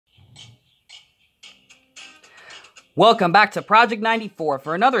Welcome back to Project 94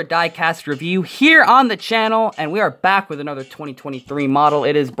 for another Diecast review here on the channel, and we are back with another 2023 model.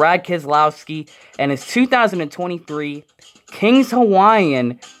 It is Brad Keselowski and his 2023 Kings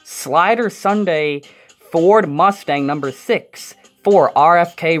Hawaiian Slider Sunday Ford Mustang number 6 for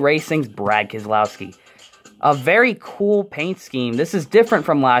RFK Racing's Brad Keselowski. A very cool paint scheme. This is different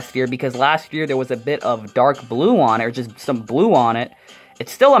from last year because last year there was a bit of dark blue on it, or just some blue on it.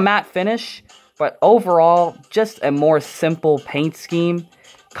 It's still a matte finish, but overall, just a more simple paint scheme.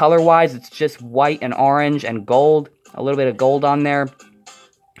 Color-wise, it's just white and orange and gold. A little bit of gold on there.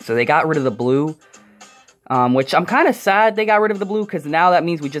 So they got rid of the blue, which I'm kind of sad they got rid of the blue, because now that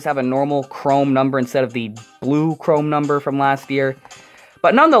means we just have a normal chrome number instead of the blue chrome number from last year.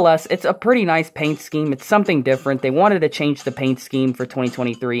 But nonetheless, it's a pretty nice paint scheme. It's something different. They wanted to change the paint scheme for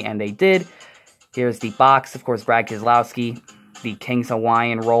 2023, and they did. Here's the box, of course, Brad Keselowski. The Kings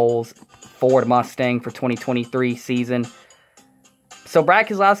Hawaiian rolls. Ford Mustang for 2023 season. So Brad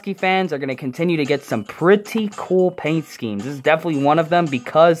Keselowski fans are going to continue to get some pretty cool paint schemes. This is definitely one of them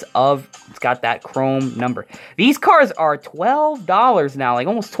because of it's got that chrome number. These cars are $12 now, like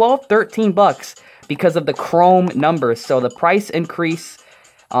almost 12, 13 bucks because of the chrome numbers. So the price increase,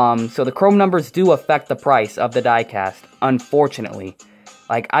 so the chrome numbers do affect the price of the diecast, unfortunately.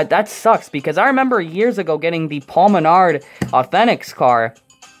 Like, that sucks because I remember years ago getting the Paul Menard Authentics car,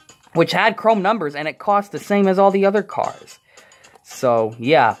 which had chrome numbers, and it cost the same as all the other cars. So,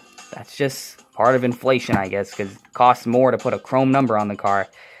 yeah, that's just part of inflation, I guess, because it costs more to put a chrome number on the car.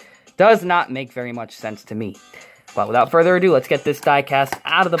 Does not make very much sense to me. But without further ado, let's get this diecast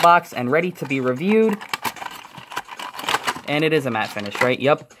out of the box and ready to be reviewed. And it is a matte finish, right?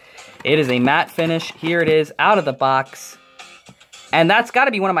 Yep. It is a matte finish. Here it is, out of the box. And that's got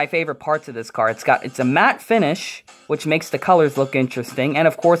to be one of my favorite parts of this car. It's a matte finish, which makes the colors look interesting. And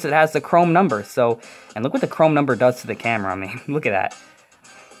of course, it has the chrome number. So, and look what the chrome number does to the camera. I mean, look at that.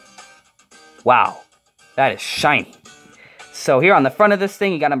 Wow. That is shiny. So here on the front of this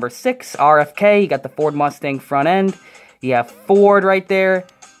thing, you got number 6, RFK. You got the Ford Mustang front end. You have Ford right there.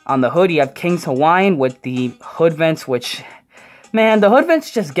 On the hood, you have Kings Hawaiian with the hood vents, which, man, the hood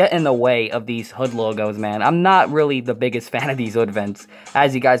vents just get in the way of these hood logos, man. I'm not really the biggest fan of these hood vents,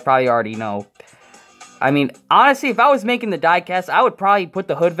 as you guys probably already know. I mean, honestly, if I was making the diecast, I would probably put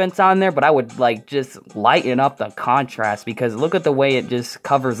the hood vents on there, but I would, like, just lighten up the contrast, because look at the way it just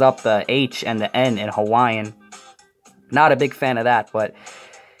covers up the H and the N in Hawaiian. Not a big fan of that, but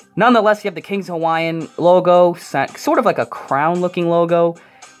nonetheless, you have the Kings Hawaiian logo, sort of like a crown-looking logo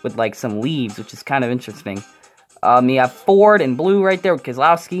with, like, some leaves, which is kind of interesting. You have Ford in blue right there with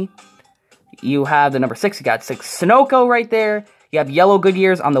Keselowski. You have the number 6, you got 6 Sunoco right there. You have yellow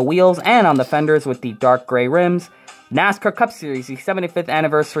Goodyears on the wheels and on the fenders with the dark gray rims. NASCAR Cup Series, the 75th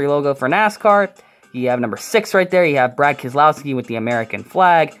anniversary logo for NASCAR. You have number 6 right there. You have Brad Keselowski with the American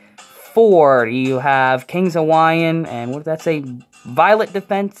flag. Ford, you have Kings Hawaiian, and what does that say? Violet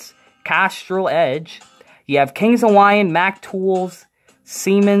Defense, Castrol Edge. You have Kings Hawaiian, Mac Tools,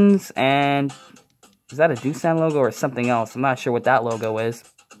 Siemens, and is that a Doosan logo or something else? I'm not sure what that logo is.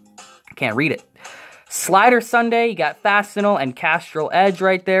 I can't read it. Slider Sunday, you got Fastenal and Castrol Edge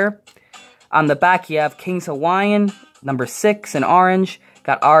right there. On the back, you have Kings Hawaiian, number 6 in orange.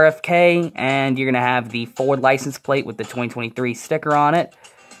 Got RFK, and you're going to have the Ford license plate with the 2023 sticker on it.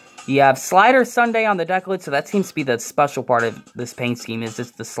 You have Slider Sunday on the deck lid, so that seems to be the special part of this paint scheme, is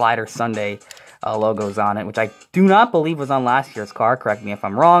just the Slider Sunday logos on it, which I do not believe was on last year's car. Correct me if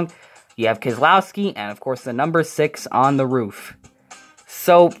I'm wrong. You have Keselowski, and of course the number 6 on the roof.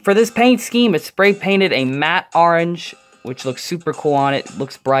 So for this paint scheme, it's spray painted a matte orange, which looks super cool on it.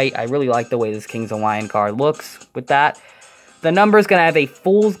 Looks bright. I really like the way this Kings Hawaiian car looks with that. The number is going to have a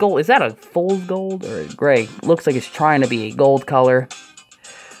fool's gold. Is that a fool's gold or gray? Looks like it's trying to be a gold color.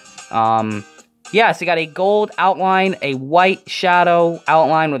 Yeah, so you got a gold outline, a white shadow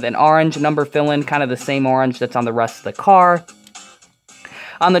outline with an orange number fill-in, kind of the same orange that's on the rest of the car.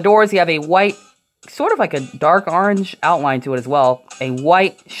 On the doors, you have a white, sort of like a dark orange outline to it as well. A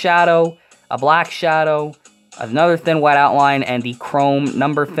white shadow, a black shadow, another thin white outline, and the chrome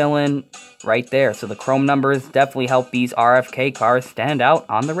number fill-in right there. So the chrome numbers definitely help these RFK cars stand out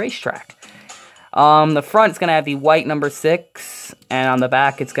on the racetrack. The front is going to have the white number 6, and on the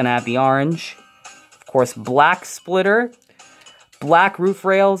back it's going to have the orange. Of course, black splitter, black roof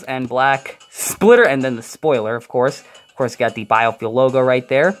rails, and black splitter, and then the spoiler, of course. Of course, you got the biofuel logo right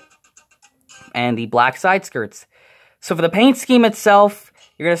there, and the black side skirts. So for the paint scheme itself,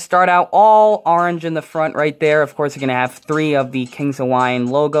 you're going to start out all orange in the front right there. Of course, you're going to have 3 of the Kings Hawaiian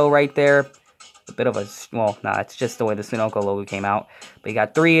logo right there. A bit of a, well, no, it's just the way the Sunoco logo came out. But you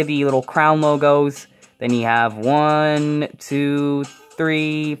got 3 of the little crown logos. Then you have 1, 2,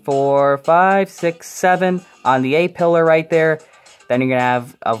 3, 4, 5, 6, 7 on the A-pillar right there. Then you're going to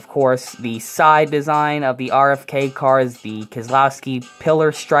have, of course, the side design of the RFK cars, the Keselowski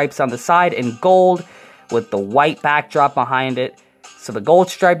pillar stripes on the side in gold with the white backdrop behind it. So the gold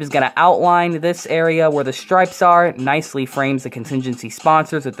stripe is going to outline this area where the stripes are, nicely frames the contingency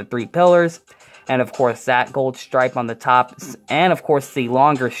sponsors with the 3 pillars. And of course that gold stripe on the top, and of course the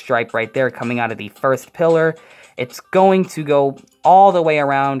longer stripe right there coming out of the first pillar. It's going to go all the way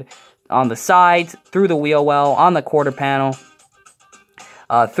around on the sides, through the wheel well, on the quarter panel,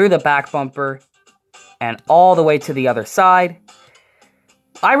 through the back bumper, and all the way to the other side.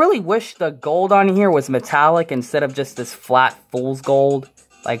 I really wish the gold on here was metallic instead of just this flat fool's gold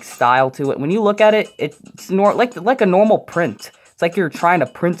like style to it. When you look at it, it's like a normal print. It's like you're trying to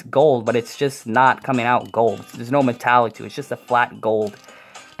print gold, but it's just not coming out gold. There's no metallic to it. It's just a flat gold.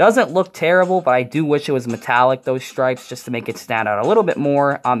 Doesn't look terrible, but I do wish it was metallic, those stripes, just to make it stand out a little bit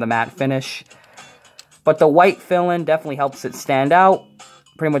more on the matte finish. But the white fill-in definitely helps it stand out.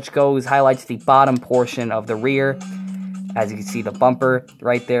 Pretty much highlights the bottom portion of the rear. As you can see, the bumper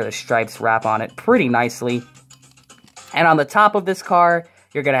right there, the stripes wrap on it pretty nicely. And on the top of this car,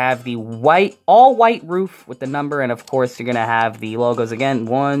 you're going to have the all white roof with the number. And of course, you're going to have the logos again.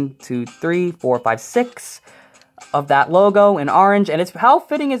 1, 2, 3, 4, 5, 6 of that logo in orange. And how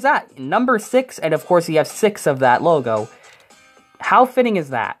fitting is that? Number 6, and of course, you have 6 of that logo. How fitting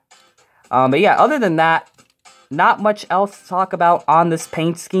is that? But yeah, other than that, not much else to talk about on this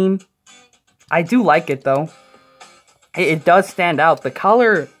paint scheme. I do like it, though. It does stand out. The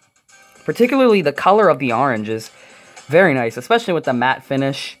color, particularly the color of the orange, is very nice, especially with the matte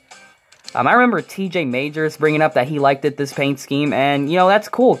finish. I remember TJ Majors bringing up that he liked this paint scheme, and, you know, that's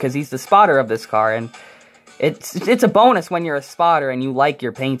cool, because he's the spotter of this car, and it's a bonus when you're a spotter and you like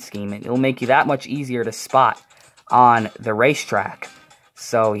your paint scheme. It'll make you that much easier to spot on the racetrack.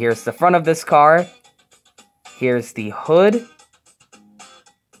 So, here's the front of this car. Here's the hood.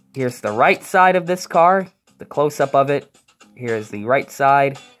 Here's the right side of this car. The close-up of it. Here's the right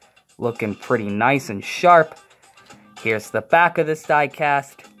side, looking pretty nice and sharp. Here's the back of this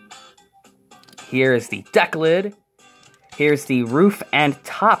diecast. Here's the deck lid. Here's the roof and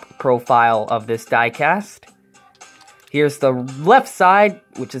top profile of this diecast. Here's the left side,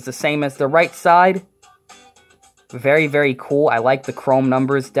 which is the same as the right side. Very, very cool. I like the chrome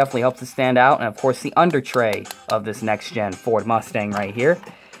numbers. Definitely helps it stand out. And of course, the under tray of this next-gen Ford Mustang right here.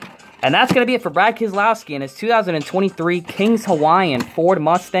 And that's going to be it for Brad Keselowski and his 2023 Kings Hawaiian Ford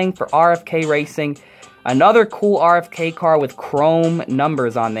Mustang for RFK Racing. Another cool RFK car with chrome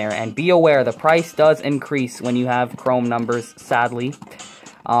numbers on there. And be aware, the price does increase when you have chrome numbers, sadly.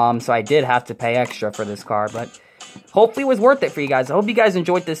 So I did have to pay extra for this car, but hopefully it was worth it for you guys. I hope you guys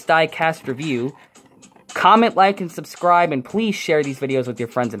enjoyed this diecast review. Comment, like, and subscribe, and please share these videos with your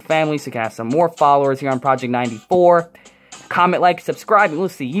friends and family so you can have some more followers here on Project 94. Comment, like, subscribe, and we'll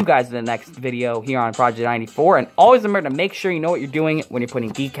see you guys in the next video here on Project 94. And always remember to make sure you know what you're doing when you're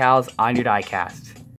putting decals on your diecast.